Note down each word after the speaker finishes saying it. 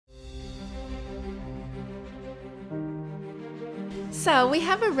So we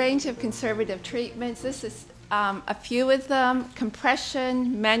have a range of conservative treatments. This is a few of them: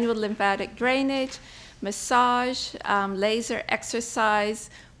 compression, manual lymphatic drainage, massage, laser exercise.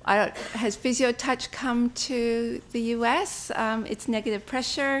 Has Physiotouch come to the US? It's negative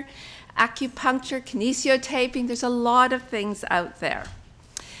pressure, acupuncture, Kinesio taping. There's a lot of things out there.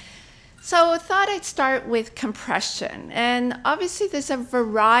 So I thought I'd start with compression. And obviously there's a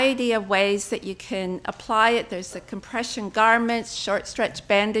variety of ways that you can apply it. There's the compression garments, short stretch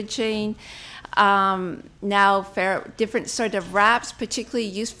bandaging, now different sort of wraps, particularly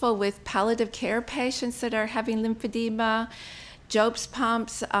useful with palliative care patients that are having lymphedema, Job's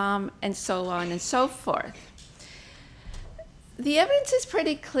pumps, and so on and so forth. The evidence is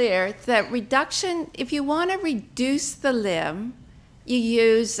pretty clear that reduction, if you want to reduce the limb, you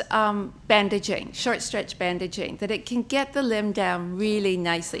use bandaging, short stretch bandaging, that it can get the limb down really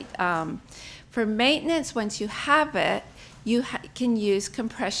nicely. For maintenance, once you have it, you can use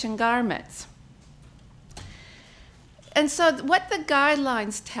compression garments. And so what the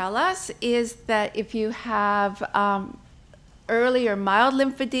guidelines tell us is that if you have early or mild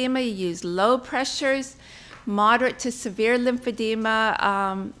lymphedema, you use low pressures, moderate to severe lymphedema,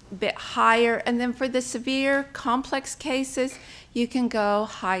 a bit higher, and then for the severe complex cases, you can go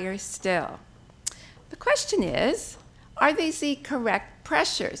higher still. The question is, are these the correct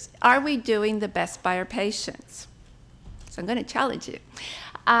pressures? Are we doing the best by our patients? So I'm going to challenge you.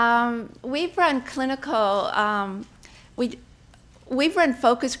 We've run we've run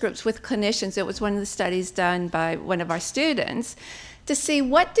focus groups with clinicians. It was one of the studies done by one of our students to see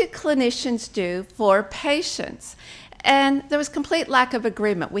what do clinicians do for patients. And there was complete lack of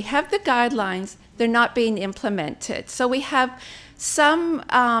agreement. We have the guidelines, they're not being implemented. So we have some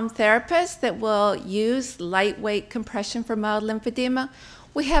therapists that will use lightweight compression for mild lymphedema.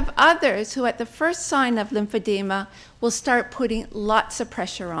 We have others who at the first sign of lymphedema will start putting lots of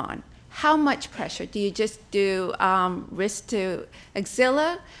pressure on. How much pressure? Do you just do wrist to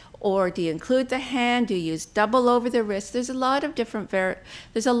axilla? Or do you include the hand? Do you use double over the wrist? There's a lot of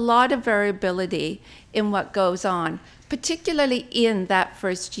variability in what goes on, particularly in that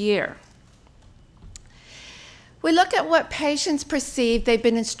first year. We look at what patients perceive. They've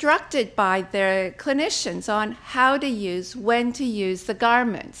been instructed by their clinicians on how to use, when to use the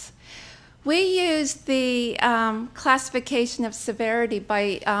garments. We use the classification of severity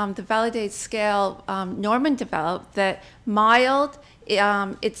by the validated scale Norman developed, that mild,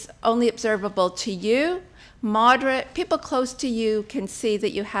 it's only observable to you. Moderate, people close to you can see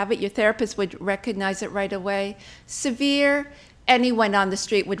that you have it. Your therapist would recognize it right away. Severe, anyone on the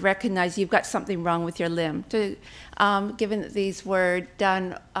street would recognize you've got something wrong with your limb. Given that these were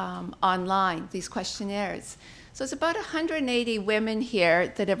done online, these questionnaires. So it's about 180 women here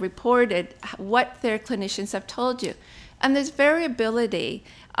that have reported what their clinicians have told you. And there's variability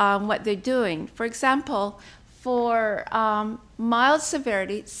what they're doing. For example, for mild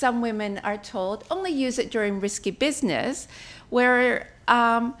severity, some women are told only use it during risky business, where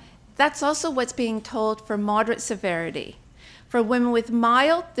that's also what's being told for moderate severity. For women with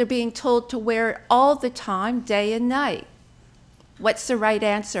mild, they're being told to wear it all the time, day and night. What's the right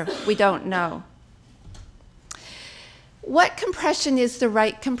answer? We don't know. What compression is the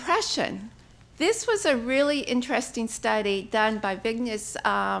right compression? This was a really interesting study done by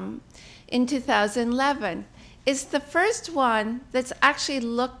BIDMC in 2011. It's the first one that's actually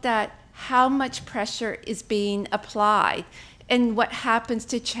looked at how much pressure is being applied and what happens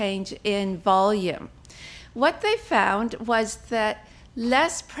to change in volume. What they found was that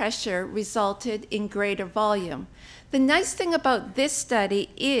less pressure resulted in greater volume. The nice thing about this study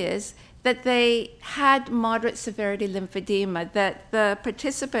is that they had moderate severity lymphedema, that the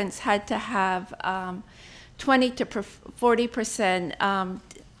participants had to have 20 to 40%,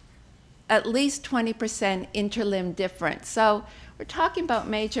 at least 20% interlimb difference. So we're talking about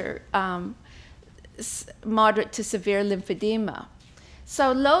major moderate to severe lymphedema.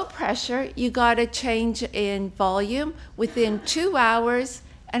 So low pressure, you got a change in volume within 2 hours,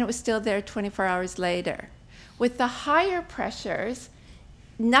 and it was still there 24 hours later. With the higher pressures,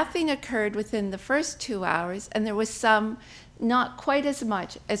 nothing occurred within the first 2 hours, and there was some, not quite as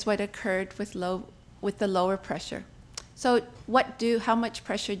much as what occurred with the lower pressure. So how much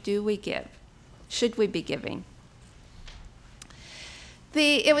pressure do we give? Should we be giving?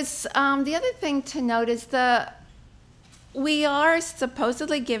 The other thing to note is we are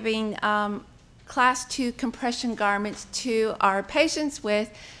supposedly giving class 2 compression garments to our patients with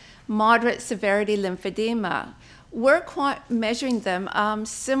moderate severity lymphedema. We're measuring them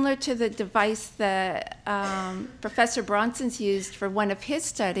similar to the device that Professor Bronson's used for one of his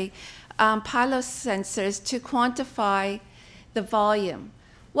studies, PILOS sensors, to quantify the volume.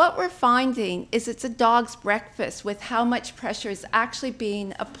 What we're finding is it's a dog's breakfast with how much pressure is actually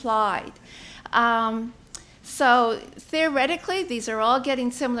being applied. So theoretically, these are all getting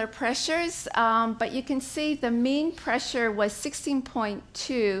similar pressures, but you can see the mean pressure was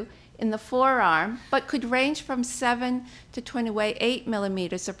 16.2 in the forearm, but could range from 7 to 28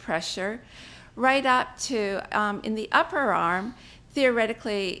 millimeters of pressure, right up to, in the upper arm,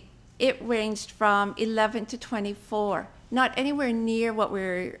 theoretically, it ranged from 11 to 24, not anywhere near what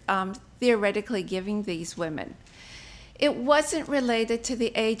we're theoretically giving these women. It wasn't related to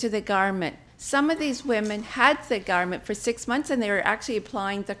the age of the garment. Some of these women had the garment for 6 months and they were actually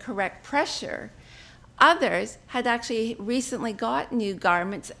applying the correct pressure. Others had actually recently got new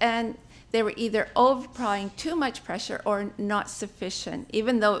garments and they were either applying too much pressure or not sufficient,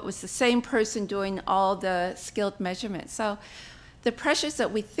 even though it was the same person doing all the skilled measurements. So the pressures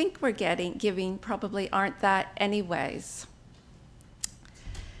that we think we're giving probably aren't that anyways.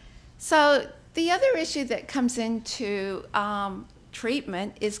 So the other issue that comes into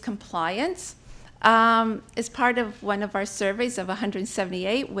treatment is compliance. As part of one of our surveys of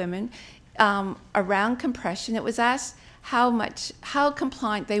 178 women around compression, it was asked how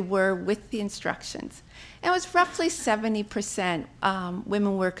compliant they were with the instructions. And it was roughly 70%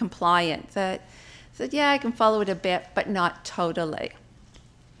 women were compliant, that said, yeah, I can follow it a bit, but not totally.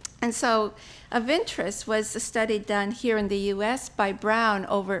 And so of interest was a study done here in the US by Brown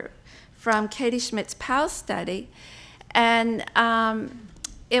from Katie Schmitz' PAL study. And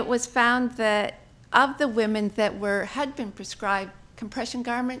it was found that of the women that had been prescribed compression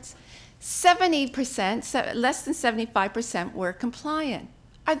garments, 70%, less than 75% were compliant.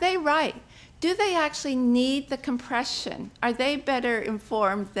 Are they right? Do they actually need the compression? Are they better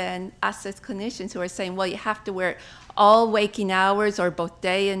informed than us as clinicians who are saying, well, you have to wear it all waking hours or both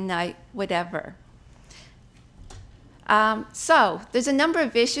day and night, whatever? So there's a number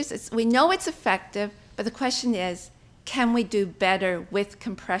of issues. We know it's effective, but the question is, can we do better with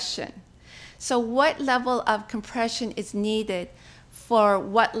compression? So what level of compression is needed for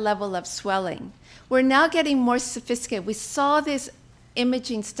what level of swelling? We're now getting more sophisticated. We saw these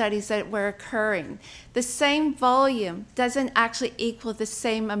imaging studies that were occurring. The same volume doesn't actually equal the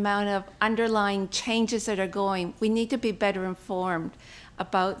same amount of underlying changes that are going. We need to be better informed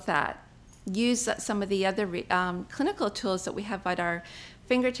about that. Use some of the other clinical tools that we have at our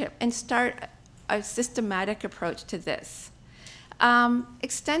fingertip and start a systematic approach to this.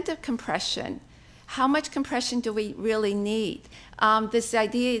 Extent of compression. How much compression do we really need? This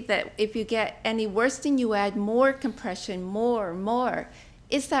idea that if you get any worse than you add more compression, more.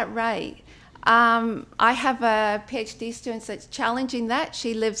 Is that right? I have a PhD student that's challenging that.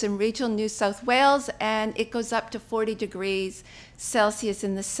 She lives in regional New South Wales, and it goes up to 40 degrees Celsius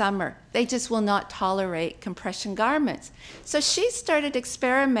in the summer. They just will not tolerate compression garments. So she started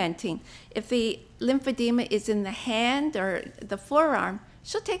experimenting. If the lymphedema is in the hand or the forearm,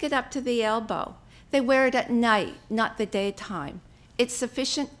 she'll take it up to the elbow. They wear it at night, not the daytime. It's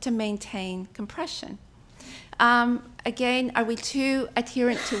sufficient to maintain compression. Again, are we too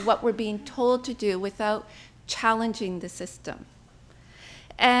adherent to what we're being told to do without challenging the system?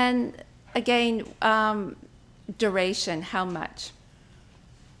 And again, duration, how much?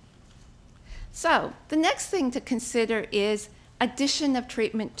 So the next thing to consider is addition of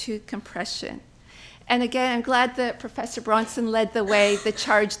treatment to compression. And again, I'm glad that Professor Bronson led the way, the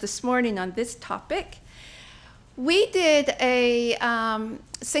charge this morning on this topic. We did a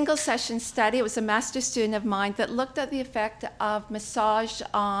single session study. It was a master's student of mine that looked at the effect of massage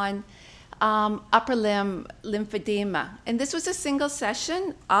on upper limb lymphedema. And this was a single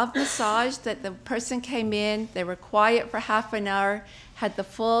session of massage that the person came in, they were quiet for half an hour, had the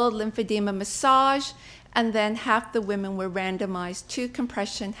full lymphedema massage, and then half the women were randomized to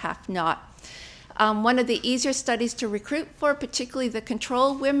compression, half not. One of the easier studies to recruit for, particularly the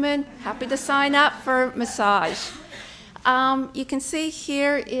control women, happy to sign up for massage. You can see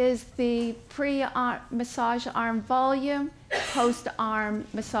here is the pre-massage arm volume, post-arm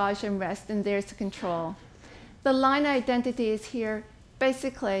massage and rest, and there's the control. The line of identity is here.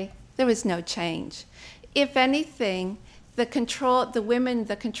 Basically, there was no change. If anything, the controls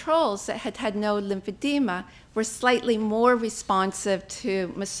that had no lymphedema were slightly more responsive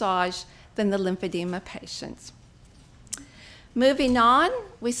to massage than the lymphedema patients. Moving on,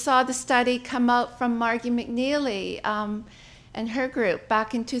 we saw the study come out from Margie McNeely and her group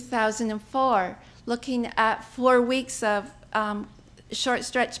back in 2004, looking at 4 weeks of short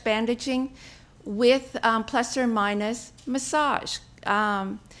stretch bandaging with plus or minus massage.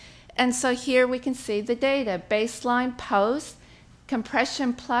 And so here we can see the data, baseline, post,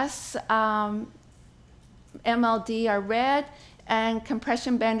 compression plus MLD are red, and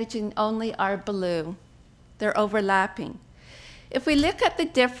compression bandaging only are blue. They're overlapping. If we look at the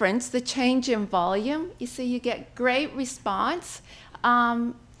difference, the change in volume, you see you get great response.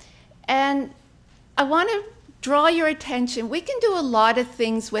 And I want to draw your attention. We can do a lot of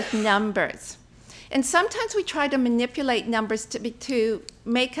things with numbers. And sometimes we try to manipulate numbers to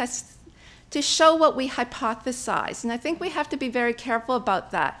make us, to show what we hypothesize. And I think we have to be very careful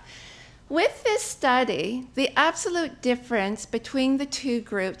about that. With this study, the absolute difference between the two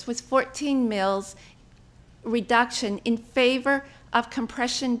groups was 14 mils reduction in favor of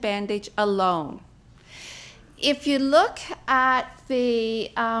compression bandage alone. If you look at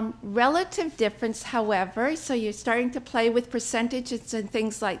the relative difference, however, so you're starting to play with percentages and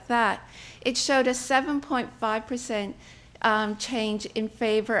things like that, it showed a 7.5% change in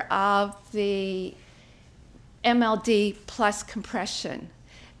favor of the MLD plus compression.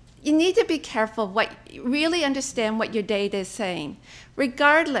 You need to be careful, really understand what your data is saying.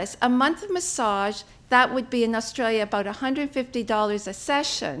 Regardless, a month of massage, that would be in Australia about $150 a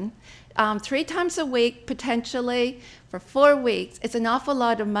session, 3 times a week potentially for 4 weeks. It's an awful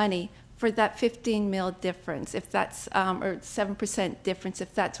lot of money for that 15 mil difference, if that's, or 7% difference,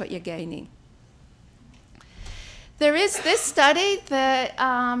 if that's what you're gaining. There is this study that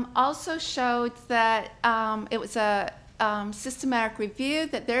also showed that it was a systematic review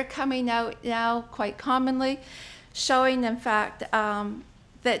that they're coming out now quite commonly, showing in fact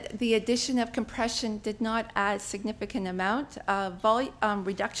that the addition of compression did not add significant amount of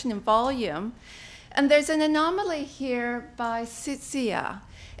reduction in volume. And there's an anomaly here by Sitzia.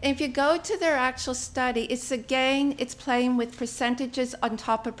 And if you go to their actual study, it's again, it's playing with percentages on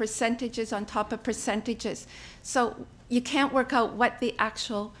top of percentages on top of percentages. So you can't work out what the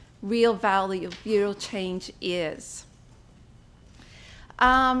actual real value, real change is.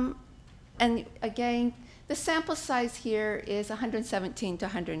 And again, the sample size here is 117 to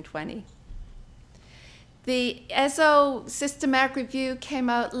 120. The ESO systematic review came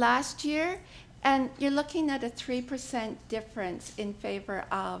out last year, and you're looking at a 3% difference in favor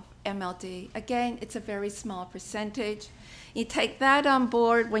of MLD. Again, it's a very small percentage. You take that on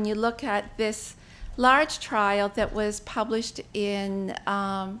board when you look at this large trial that was published in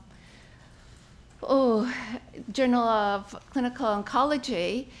Journal of Clinical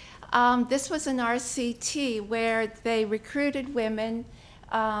Oncology. This was an RCT where they recruited women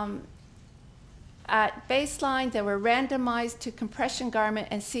at baseline. They were randomized to compression garment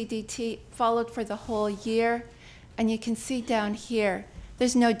and CDT, followed for the whole year. And you can see down here,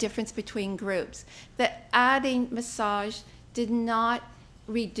 there's no difference between groups. That adding massage did not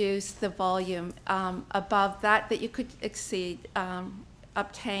reduce the volume above that you could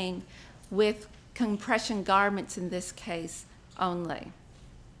obtain with compression garments in this case only.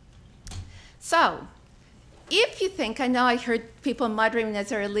 So, if you think, I know I heard people muttering as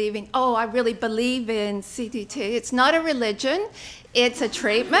they're leaving, oh, I really believe in CDT. It's not a religion, it's a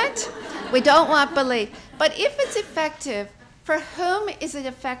treatment. We don't want belief. But if it's effective, for whom is it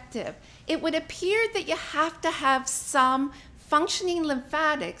effective? It would appear that you have to have some functioning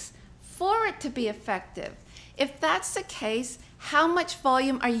lymphatics for it to be effective. If that's the case, how much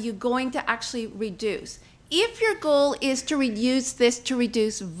volume are you going to actually reduce? If your goal is to reduce this to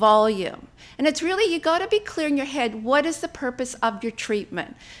reduce volume, and it's really, you got to be clear in your head, what is the purpose of your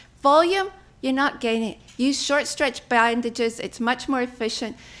treatment? Volume, you're not gaining it. Use short stretch bandages. It's much more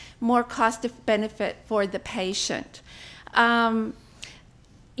efficient, more cost benefit for the patient. You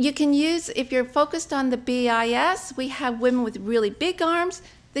can use, if you're focused on the BIS, we have women with really big arms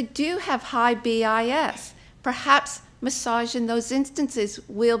that do have high BIS. Perhaps massage in those instances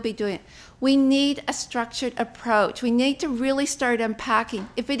will be doing it. We need a structured approach. We need to really start unpacking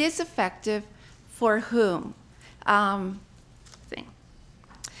if it is effective, for whom.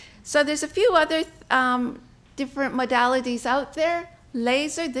 So there's a few other different modalities out there.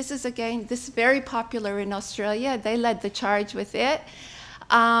 Laser, this is again, this is very popular in Australia. They led the charge with it.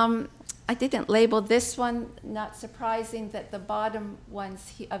 I didn't label this one, not surprising that the bottom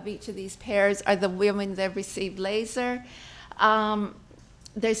ones of each of these pairs are the women that received laser.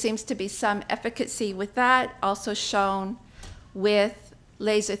 There seems to be some efficacy with that, also shown with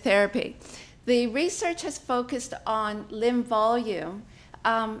laser therapy. The research has focused on limb volume.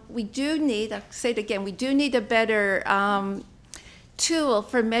 We do need, I'll say it again, we do need a better tool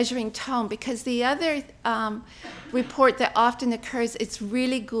for measuring tone, because the other report that often occurs, it's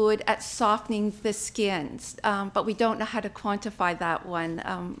really good at softening the skins, but we don't know how to quantify that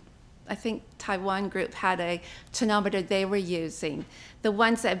one. I think Taiwan group had a tonometer they were using. The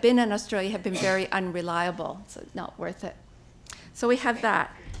ones that have been in Australia have been very unreliable, so not worth it. So we have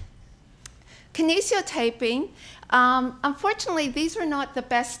that. Kinesio taping. Unfortunately, these were not the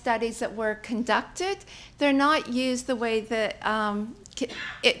best studies that were conducted. They're not used the way that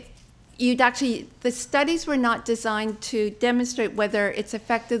the studies were not designed to demonstrate whether it's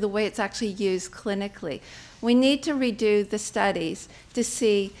effective the way it's actually used clinically. We need to redo the studies to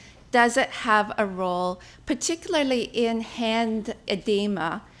see, does it have a role, particularly in hand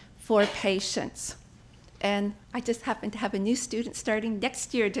edema for patients? And I just happen to have a new student starting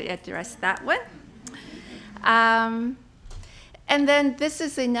next year to address that one. And then this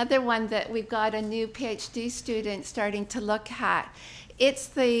is another one that we've got a new PhD student starting to look at. It's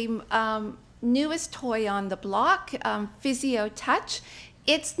the newest toy on the block, Physiotouch.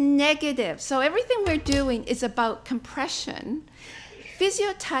 It's negative. So everything we're doing is about compression.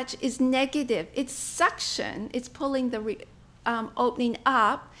 Physiotouch is negative. It's suction. It's pulling the opening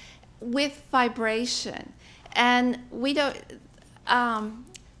up with vibration. And we don't,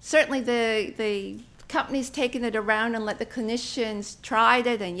 certainly the company's taken it around and let the clinicians try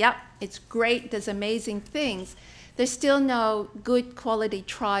it, and yep, it's great, does amazing things. There's still no good quality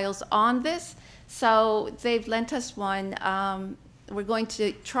trials on this, so they've lent us one. We're going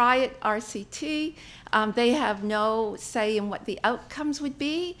to try it RCT. They have no say in what the outcomes would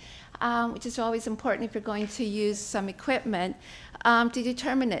be, which is always important if you're going to use some equipment to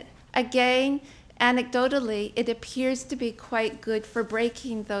determine it. Again, anecdotally, it appears to be quite good for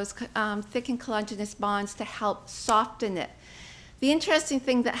breaking those thick and collagenous bonds to help soften it. The interesting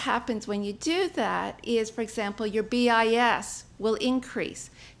thing that happens when you do that is, for example, your BIS will increase.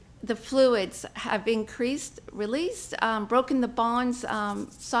 The fluids have increased, released, broken the bonds,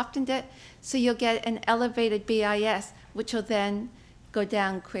 softened it, so you'll get an elevated BIS, which will then go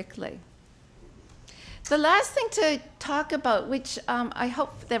down quickly. The last thing to talk about, which I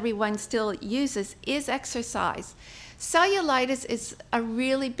hope everyone still uses, is exercise. Cellulitis is a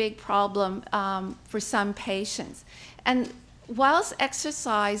really big problem for some patients. And whilst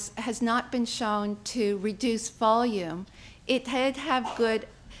exercise has not been shown to reduce volume, it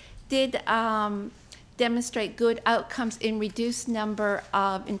did demonstrate good outcomes in reduced number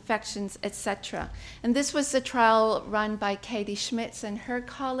of infections, etc. And this was a trial run by Katie Schmitz and her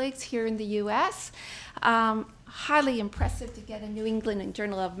colleagues here in the US. Highly impressive to get a New England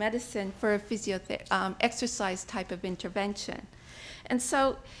Journal of Medicine for a exercise type of intervention. And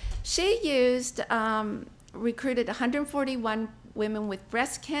so she used, recruited 141 women with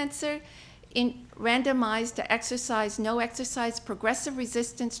breast cancer, randomized to exercise, no exercise, progressive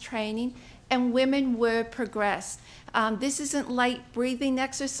resistance training, and women were progressed. This isn't light breathing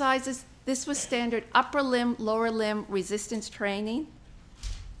exercises. This was standard upper limb, lower limb resistance training.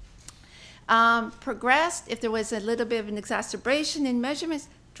 Progressed, if there was a little bit of an exacerbation in measurements,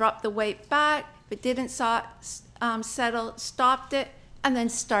 dropped the weight back, but didn't settle, stopped it, and then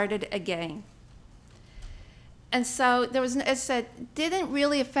started again. And so there was, as I said, didn't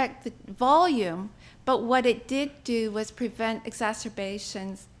really affect the volume, but what it did do was prevent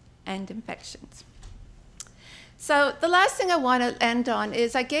exacerbations and infections. So the last thing I want to end on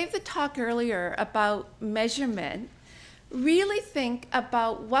is I gave the talk earlier about measurement. Really think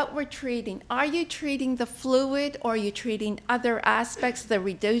about what we're treating. Are you treating the fluid, or are you treating other aspects, the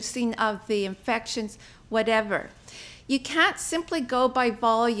reducing of the infections, whatever? You can't simply go by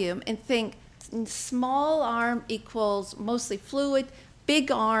volume and think small arm equals mostly fluid,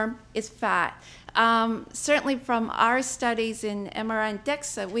 big arm is fat. Certainly from our studies in MRI and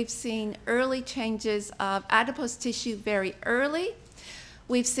DEXA, we've seen early changes of adipose tissue very early.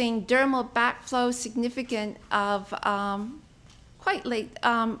 We've seen dermal backflow significant of quite late,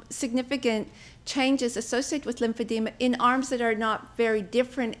 significant changes associated with lymphedema in arms that are not very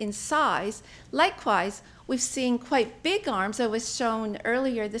different in size. Likewise, we've seen quite big arms, that was shown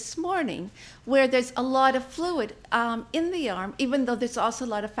earlier this morning, where there's a lot of fluid in the arm, even though there's also a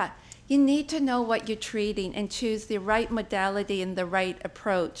lot of fat. You need to know what you're treating and choose the right modality and the right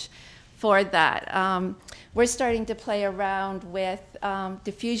approach for that. We're starting to play around with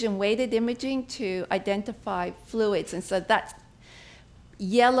diffusion weighted imaging to identify fluids. And so that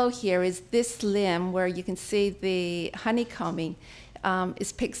yellow here is this limb where you can see the honeycombing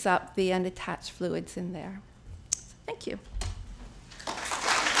picks up the unattached fluids in there.